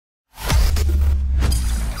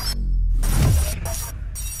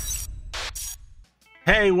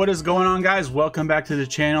Hey, what is going on, guys? Welcome back to the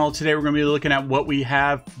channel. Today we're going to be looking at what we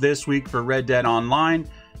have this week for Red Dead Online.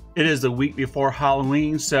 It is the week before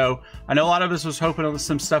Halloween, so I know a lot of us was hoping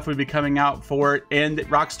some stuff would be coming out for it, and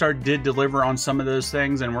Rockstar did deliver on some of those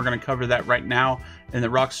things, and we're going to cover that right now in the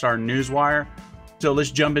Rockstar Newswire. So let's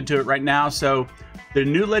jump into it right now. So the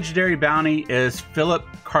new legendary bounty is Philip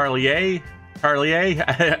Carlier.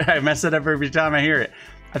 I mess it up every time I hear it.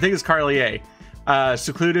 I think it's Carlier.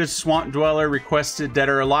 Secluded swamp dweller requested dead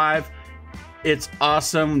or alive. It's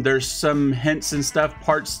awesome. There's some hints and stuff,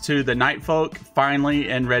 parts to the Night Folk finally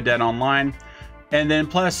in Red Dead Online, and then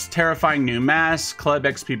plus terrifying new masks, club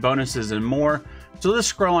XP bonuses, and more. So let's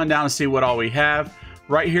scroll on down and see what all we have.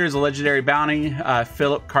 Right here is a legendary bounty,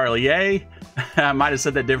 Philip Carlier. I might have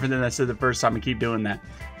said that different than I said the first time. I keep doing that,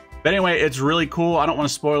 but anyway, it's really cool. I don't want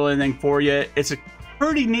to spoil anything for you. It's a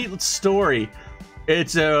pretty neat story.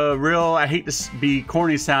 It's a real, I hate to be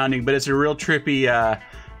corny sounding, but it's a real trippy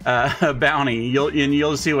bounty.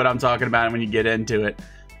 You'll see what I'm talking about when you get into it.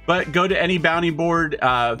 But go to any bounty board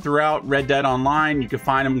throughout Red Dead Online. You can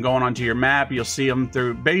find them going onto your map. You'll see them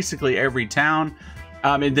through basically every town.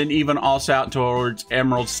 And then even also out towards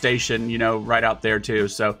Emerald Station, you know, right out there too.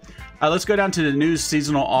 So let's go down to the new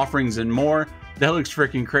seasonal offerings and more. That looks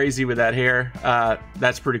freaking crazy with that hair.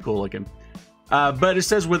 That's pretty cool looking. But it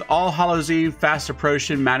says, with All Hallows Eve fast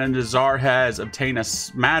approaching, Madame Nazar has obtained a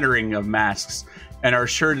smattering of masks and are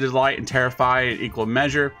sure to delight and terrify in equal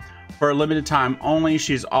measure. For a limited time only,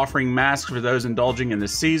 she's offering masks for those indulging in the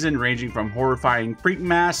season, ranging from horrifying freak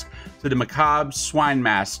mask to the macabre swine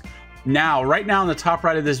mask. Now, right now in the top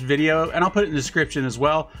right of this video, and I'll put it in the description as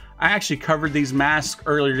well, I actually covered these masks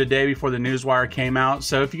earlier today before the Newswire came out.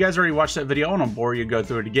 So if you guys already watched that video, I won't bore you, go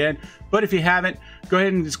through it again. But if you haven't, go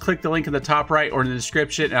ahead and just click the link in the top right or in the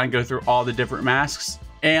description, and I go through all the different masks.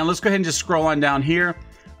 And let's go ahead and just scroll on down here.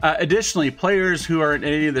 Additionally, players who are in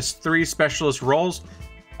any of the 3 specialist roles,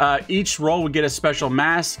 each role will get a special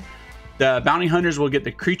mask. The bounty hunters will get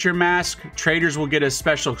the creature mask, traders will get a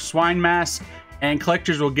special swine mask, and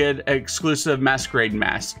collectors will get an exclusive masquerade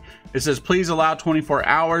mask. It says, please allow 24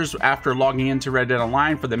 hours after logging into Red Dead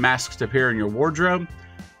Online for the masks to appear in your wardrobe.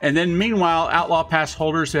 And then meanwhile, Outlaw Pass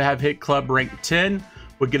holders who have hit Club Rank 10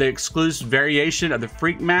 will get an exclusive variation of the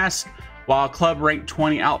Freak Mask, while Club Rank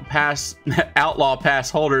 20 Outlaw Pass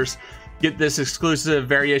holders get this exclusive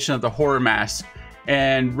variation of the Horror Mask.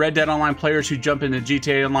 And Red Dead Online players who jump into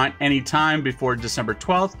GTA Online anytime before December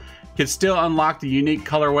 12th can still unlock the unique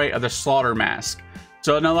colorway of the Slaughter Mask.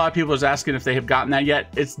 So I know a lot of people is asking if they have gotten that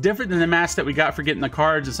yet. It's different than the mask that we got for getting the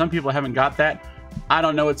cards, and some people haven't got that. I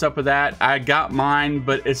don't know what's up with that. I got mine,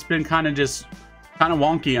 but it's been kind of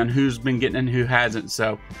wonky on who's been getting it and who hasn't.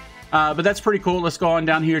 So, but that's pretty cool. Let's go on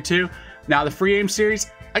down here too. Now the free aim series,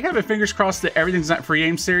 I got my fingers crossed that everything's not free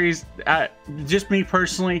aim series. Just me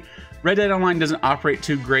personally, Red Dead Online doesn't operate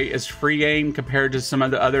too great as free aim compared to some of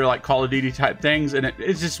the other like Call of Duty type things, and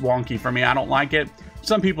it's just wonky for me. I don't like it.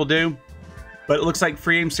 Some people do. But it looks like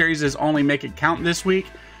free aim series is only make it count this week.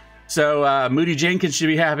 So Moody Jenkins should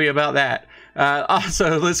be happy about that.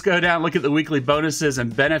 Also, let's go down and look at the weekly bonuses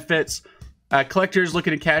and benefits. Collectors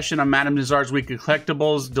looking to cash in on Madame Nazar's weekly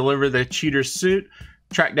collectibles, deliver the Cheater Suit,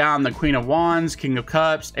 track down the Queen of Wands, King of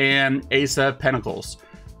Cups, and Ace of Pentacles.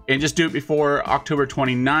 And just do it before October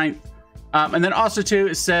 29th. And then also too,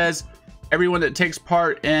 it says everyone that takes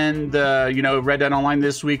part in the Red Dead Online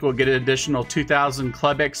this week will get an additional 2,000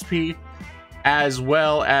 Club XP, as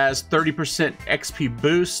well as 30% XP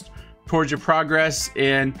boost towards your progress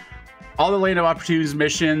in all the Land of Opportunities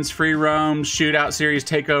missions, free roams, shootout series,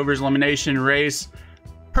 takeovers, elimination, race.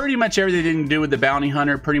 Pretty much everything to do with the bounty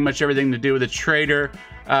hunter, pretty much everything to do with the trader,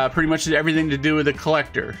 pretty much everything to do with the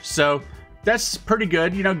collector. So that's pretty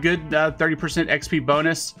good, good 30% XP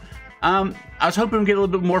bonus. I was hoping we'd get a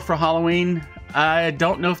little bit more for Halloween. I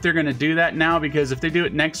don't know if they're going to do that now, because if they do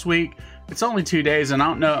it next week, it's only 2 days, and I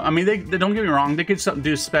don't know. I mean, they don't get me wrong, they could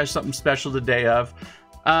do something special the day of.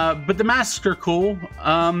 But the masks are cool.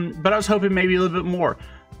 But I was hoping maybe a little bit more.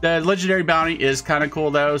 The legendary bounty is kind of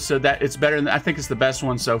cool though, so that it's better than, I think it's the best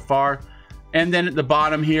one so far. And then at the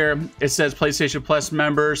bottom here, it says PlayStation Plus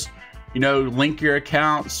members, link your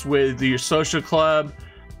accounts with your social club.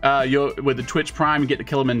 With the Twitch Prime, you get the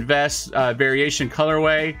Kill 'em Invest variation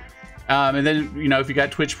colorway. And then, if you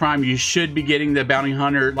got Twitch Prime, you should be getting the Bounty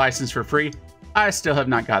Hunter license for free. I still have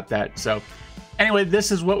not got that. So anyway,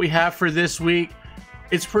 this is what we have for this week.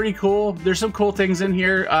 It's pretty cool. There's some cool things in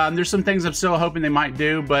here. There's some things I'm still hoping they might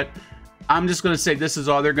do, but I'm just going to say this is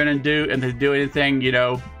all they're going to do. And if they do anything,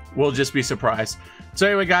 we'll just be surprised. So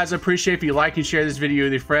anyway, guys, I appreciate if you like and share this video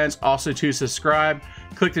with your friends. Also to subscribe,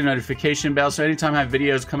 click the notification bell, so anytime I have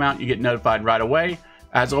videos come out, you get notified right away.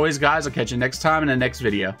 As always, guys, I'll catch you next time in the next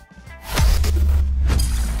video.